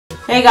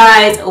Hey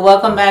guys,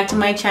 welcome back to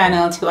my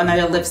channel to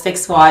another lipstick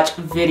swatch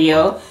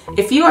video.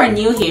 If you are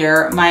new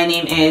here, my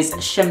name is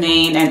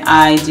Shamaine and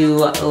I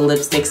do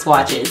lipstick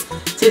swatches.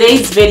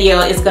 Today's video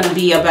is going to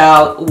be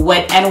about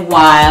Wet n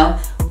Wild.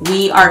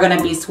 We are going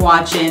to be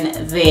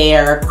swatching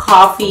their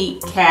Coffee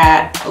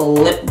Cat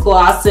lip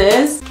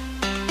glosses.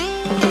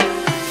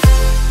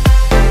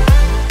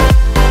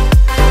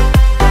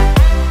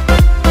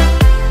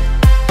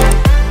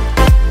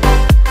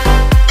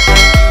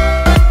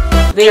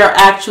 They are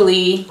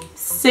actually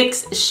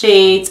 6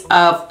 shades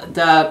of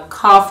the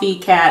Coffee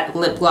Cat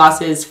lip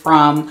glosses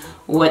from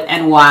Wet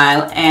n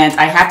Wild, and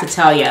I have to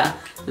tell you,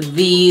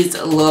 these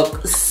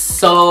look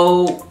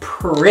so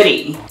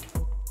pretty.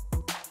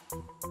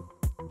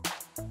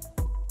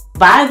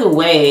 By the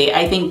way,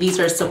 I think these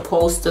are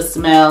supposed to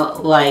smell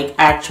like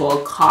actual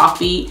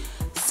coffee,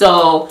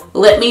 so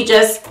let me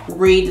just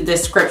read the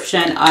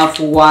description of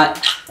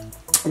what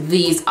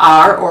these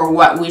are or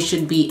what we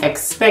should be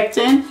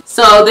expecting.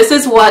 So this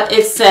is what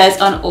it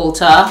says on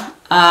Ulta.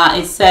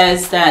 It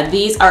says that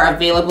these are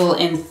available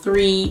in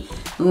 3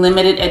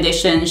 limited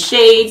edition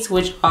shades,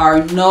 which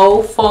are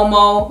No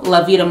FOMO,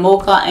 Vida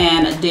Mocha,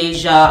 and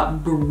Deja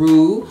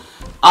Brew.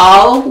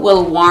 All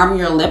will warm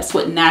your lips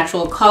with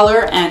natural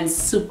color and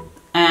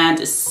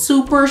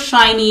super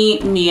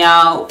shiny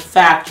meow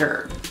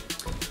factor.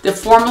 The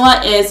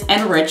formula is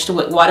enriched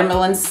with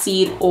watermelon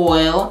seed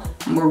oil,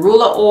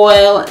 marula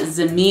oil,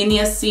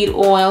 zinnia seed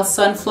oil,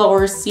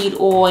 sunflower seed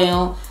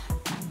oil,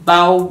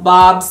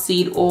 baobab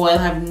seed oil, I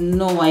have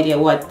no idea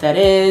what that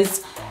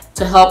is,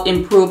 to help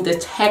improve the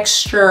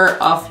texture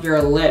of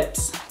your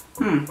lips.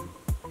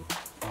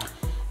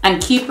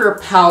 And keep your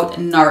pout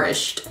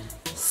nourished,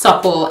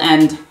 supple,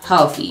 and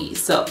healthy.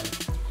 So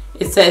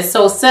it says,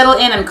 so settle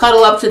in and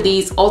cuddle up to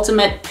these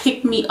ultimate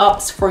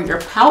pick-me-ups for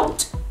your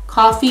pout.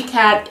 Coffee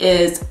Cat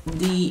is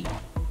the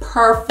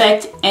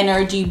perfect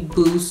energy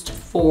boost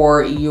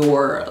for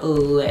your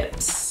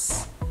lips.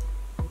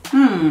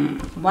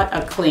 What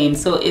a claim.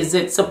 So is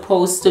it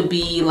supposed to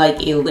be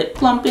like a lip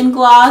plumping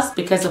gloss?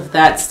 Because of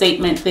that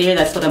statement there,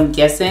 that's what I'm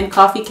guessing.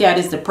 Coffee Cat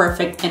is the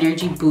perfect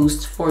energy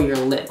boost for your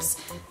lips.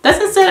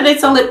 Doesn't say that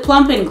it's a lip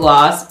plumping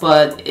gloss,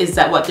 but is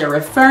that what they're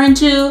referring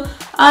to?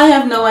 I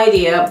have no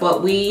idea,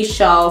 but we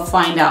shall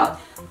find out.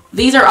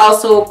 These are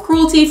also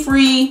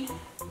cruelty-free,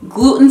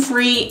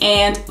 gluten-free,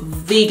 and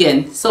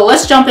vegan. So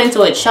let's jump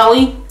into it, shall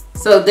we?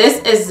 So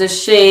this is the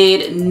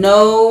shade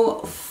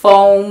No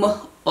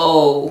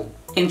FOMO.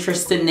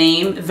 Interesting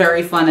name,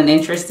 very fun and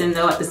interesting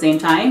though at the same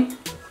time.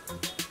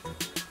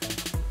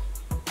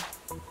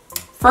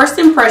 First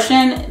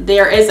impression,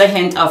 there is a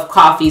hint of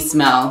coffee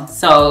smell,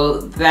 so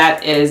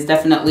that is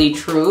definitely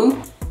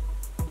true.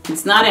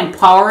 It's not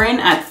empowering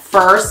at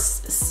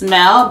first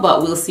smell,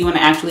 but we'll see when I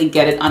actually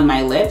get it on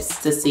my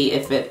lips to see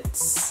if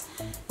it's,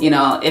 you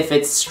know, if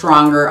it's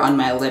stronger on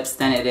my lips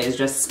than it is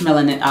just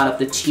smelling it out of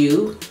the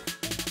tube.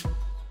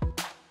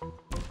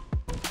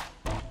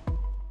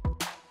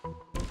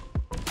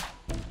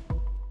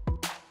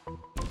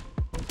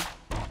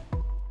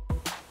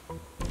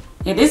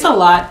 It is a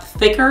lot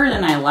thicker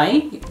than I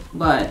like,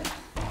 but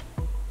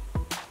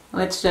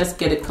let's just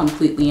get it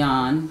completely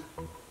on.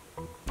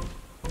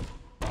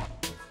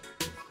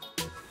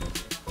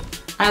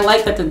 I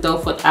like that the doe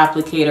foot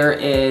applicator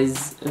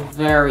is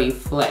very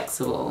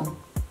flexible.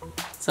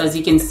 So as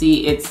you can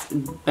see, it's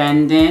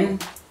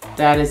bending.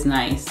 That is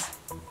nice.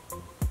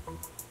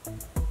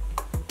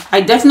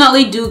 I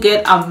definitely do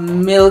get a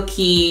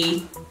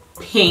milky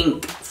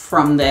pink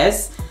from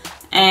this.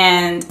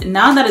 And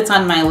now that it's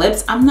on my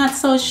lips, I'm not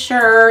so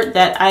sure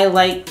that I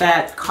like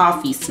that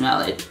coffee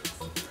smell. It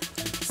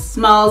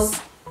smells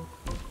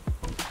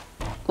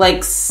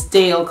like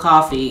stale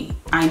coffee.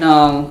 I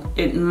know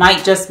it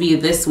might just be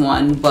this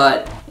one,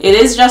 but it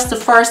is just the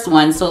first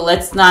one. So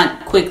let's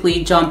not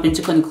quickly jump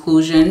into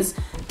conclusions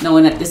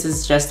knowing that this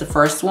is just the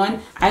first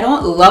one. I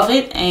don't love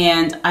it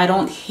and I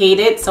don't hate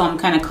it, so I'm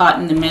kind of caught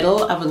in the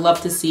middle. I would love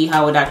to see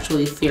how it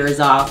actually fares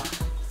off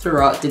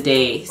throughout the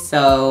day.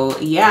 So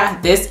yeah,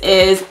 this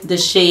is the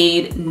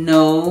shade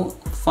No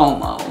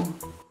FOMO.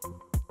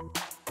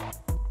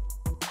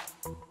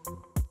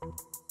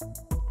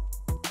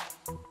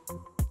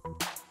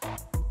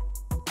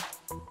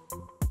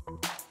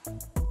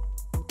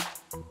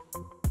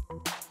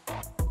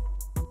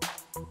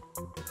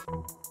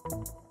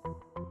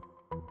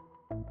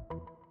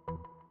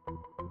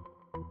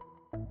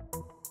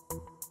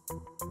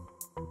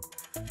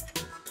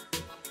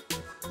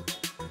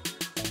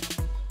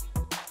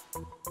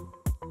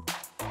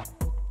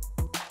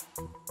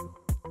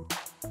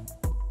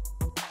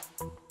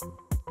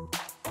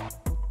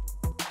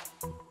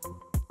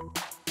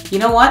 You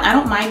know what? I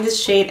don't mind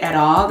this shade at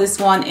all. This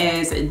one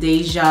is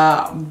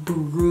Deja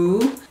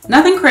Brew.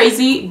 Nothing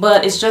crazy,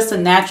 but it's just a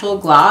natural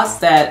gloss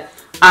that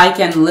I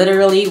can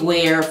literally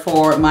wear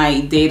for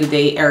my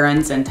day-to-day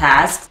errands and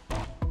tasks.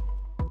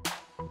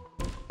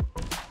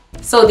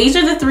 So these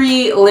are the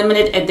 3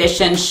 limited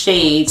edition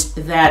shades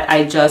that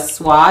I just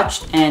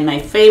swatched, and my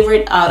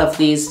favorite out of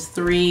these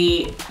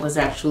 3 was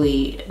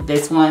actually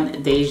this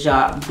one,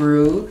 Deja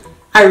Brew.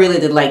 I really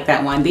did like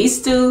that one.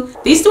 These two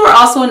are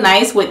also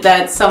nice with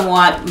that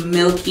somewhat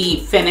milky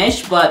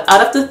finish, but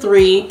out of the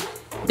three,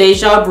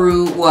 Deja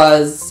Brew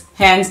was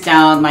hands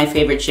down my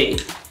favorite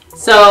shade.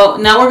 So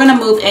now we're gonna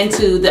move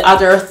into the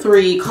other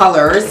three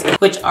colors,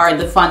 which are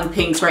the fun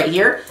pinks right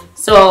here.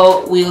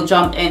 So we'll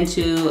jump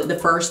into the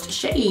first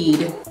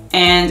shade.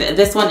 And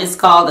this one is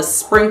called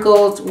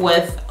Sprinkled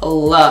with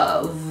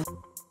Love.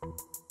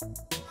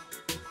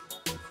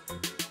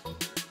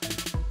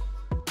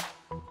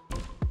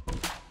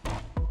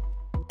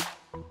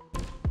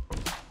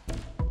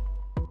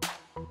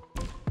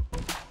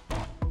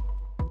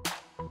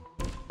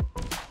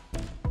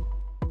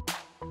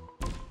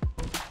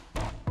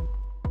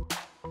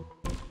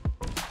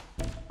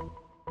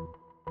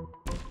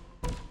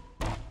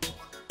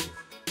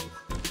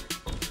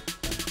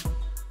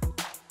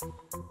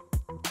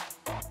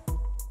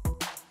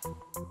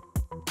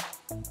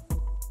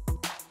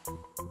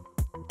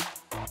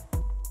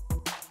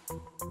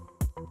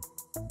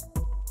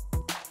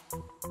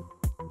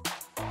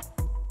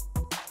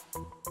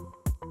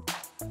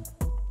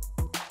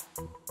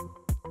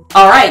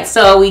 Alright,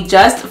 so we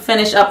just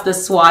finished up the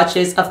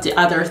swatches of the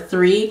other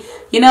three.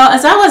 You know,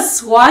 as I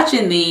was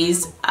swatching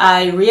these,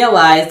 I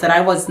realized that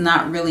I was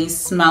not really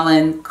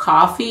smelling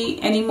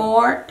coffee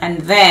anymore.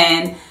 And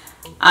then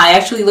I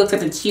actually looked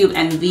at the tube,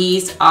 and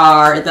these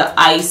are the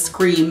Ice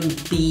Cream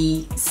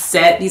Bee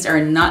set. These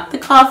are not the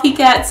Coffee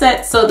Cat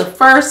set. So the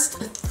first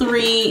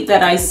three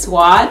that I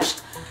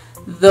swatched,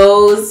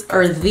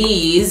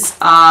 these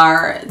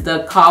are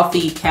the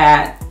Coffee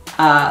Cat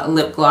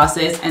lip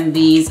glosses, and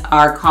these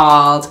are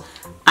called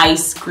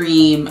Ice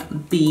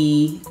Cream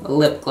Bee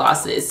lip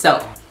glosses.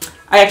 So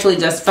I actually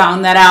just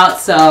found that out,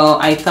 so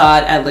I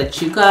thought I'd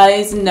let you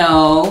guys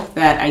know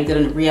that I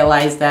didn't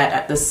realize that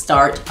at the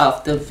start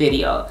of the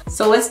video.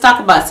 So let's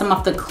talk about some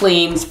of the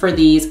claims for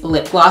these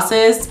lip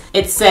glosses.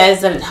 It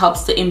says that it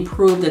helps to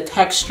improve the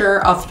texture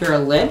of your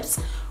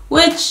lips,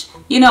 which,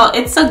 you know,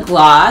 it's a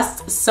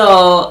gloss,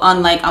 so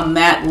unlike a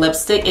matte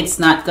lipstick, it's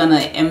not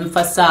gonna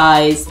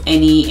emphasize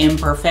any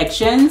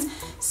imperfections.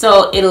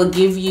 So it'll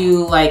give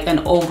you like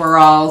an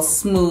overall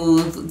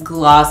smooth,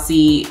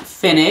 glossy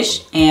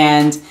finish,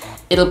 and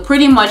it'll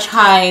pretty much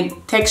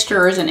hide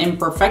textures and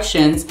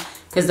imperfections,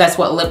 because that's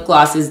what lip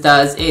glosses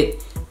does.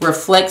 It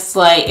reflects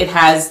light. It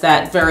has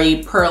that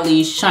very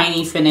pearly,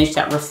 shiny finish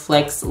that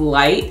reflects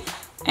light,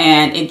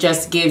 and it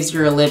just gives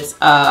your lips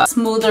a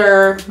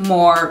smoother,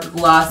 more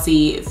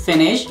glossy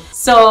finish.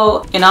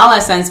 So in all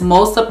essence,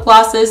 most lip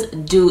glosses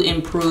do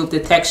improve the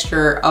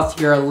texture of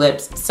your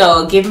lips.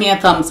 So give me a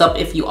thumbs up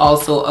if you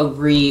also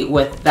agree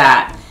with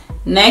that.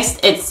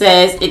 Next, it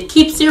says it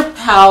keeps your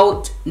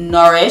pout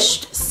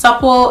nourished,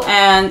 supple,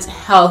 and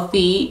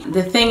healthy.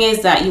 The thing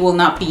is that you will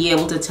not be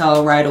able to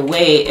tell right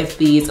away if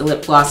these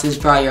lip glosses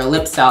dry your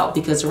lips out,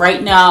 because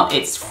right now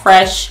it's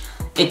fresh,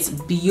 it's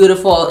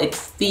beautiful, it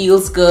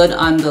feels good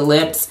on the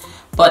lips,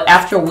 but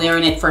after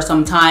wearing it for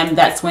some time,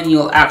 that's when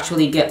you'll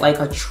actually get like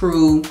a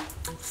true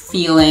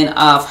feeling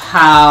of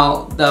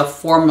how the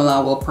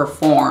formula will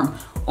perform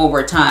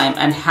over time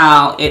and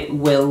how it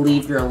will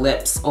leave your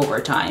lips over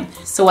time.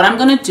 So what I'm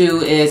gonna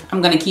do is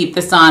I'm gonna keep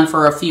this on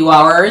for a few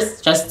hours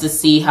just to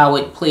see how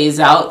it plays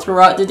out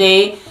throughout the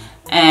day,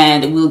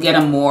 and we'll get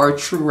a more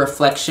true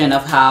reflection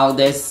of how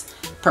this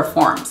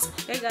performs.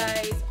 Hey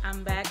guys,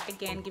 I'm back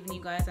again giving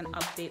you guys an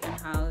update on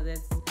how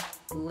this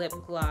lip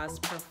gloss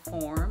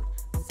performed.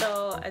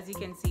 So as you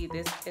can see,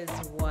 this is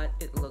what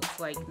it looks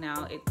like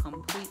now. It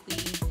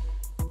completely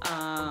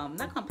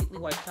not completely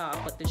wiped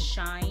off, but the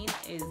shine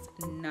is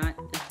not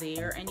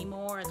there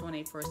anymore as when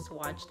I first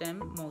swatched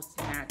them most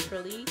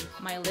naturally.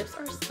 My lips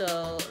are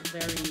still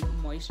very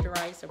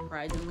moisturized,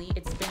 surprisingly.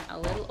 It's been a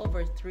little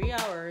over 3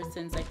 hours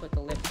since I put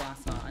the lip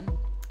gloss on,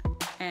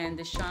 and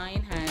the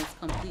shine has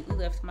completely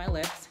left my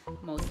lips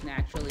most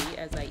naturally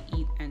as I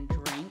eat and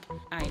drink.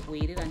 I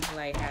waited until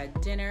I had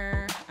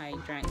dinner, I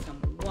drank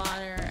some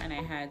water, and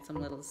I had some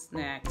little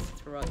snacks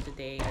throughout the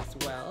day as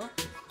well.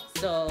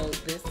 So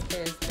this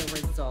is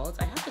the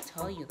result. I have to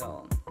tell you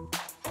though,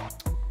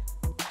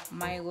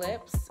 my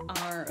lips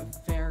are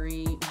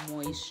very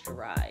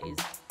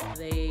moisturized.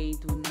 They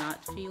do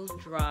not feel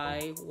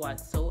dry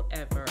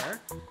whatsoever,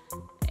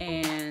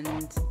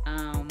 and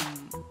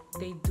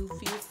they do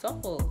feel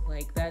supple.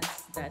 Like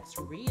that's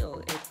real.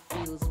 It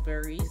feels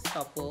very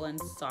supple and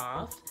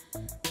soft,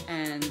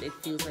 and it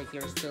feels like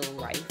there's still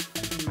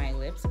life in my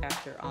lips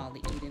after all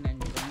the eating and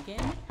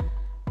drinking.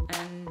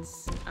 And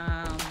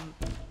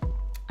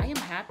I am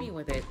happy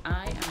with it.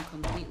 I am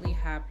completely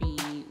happy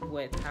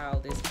with how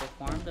this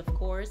performed. Of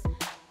course,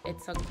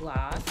 it's a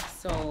gloss,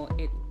 so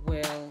it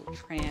will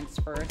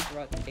transfer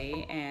throughout the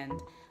day, and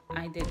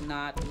I did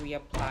not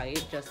reapply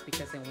it just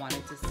because I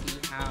wanted to see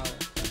how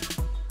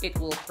it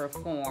will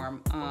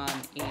perform on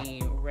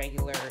a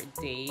regular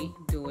day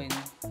doing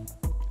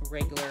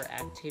regular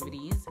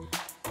activities.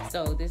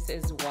 So this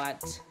is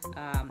what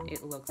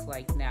it looks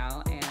like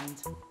now,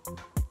 and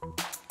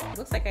it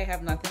looks like I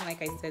have nothing.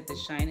 Like I said, the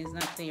shine is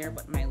not there,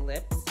 but my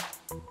lips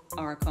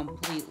are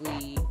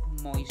completely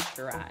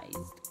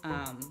moisturized.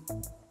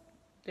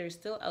 there's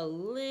still a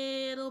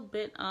little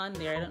bit on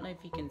there. I don't know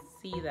if you can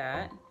see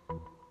that.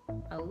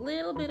 A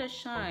little bit of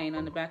shine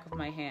on the back of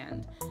my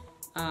hand.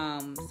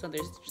 So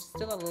there's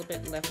still a little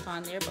bit left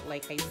on there, but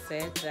like I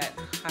said, that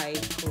high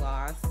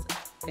gloss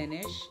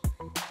finish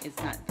is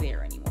not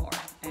there anymore.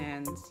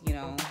 And you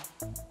know,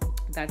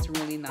 that's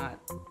really not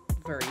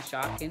very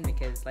shocking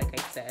because like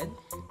I said,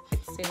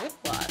 it's a lip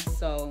gloss.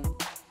 So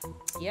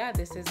yeah,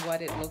 this is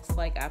what it looks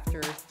like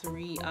after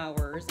 3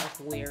 hours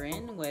of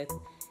wearing, with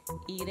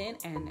eating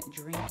and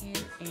drinking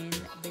in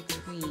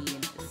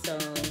between. So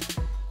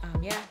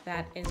yeah,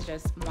 that is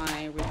just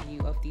my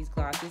review of these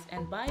glosses.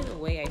 And by the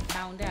way, I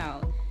found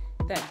out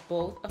that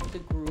both of the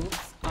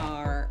groups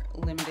are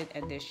limited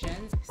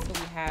editions. So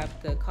we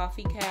have the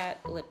Coffee Cat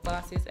lip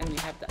glosses and we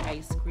have the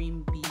Ice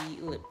Cream Bee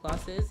lip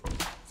glosses.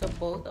 So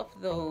both of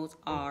those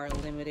are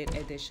limited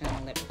edition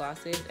lip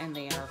glosses, and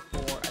they are for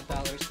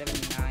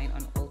 $1.79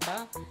 on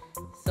Ulta.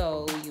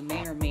 So you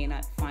may or may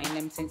not find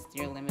them since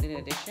they're limited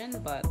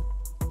edition, but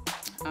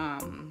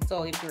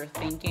so if you're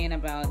thinking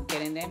about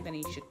getting them, then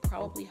you should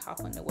probably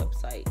hop on the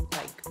website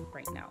like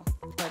right now.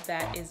 But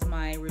that is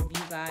my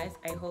review, guys.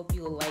 I hope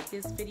you like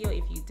this video.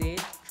 If you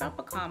did, drop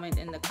a comment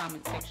in the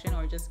comment section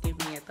or just give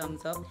me a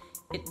thumbs up.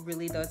 It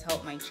really does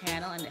help my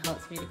channel, and it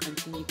helps me to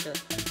continue to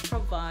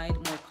provide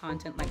more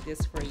content like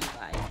this for you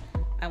guys.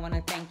 I want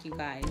to thank you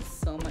guys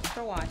so much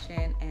for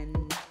watching, and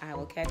I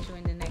will catch you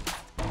in the next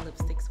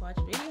lipstick swatch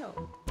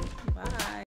video. Bye.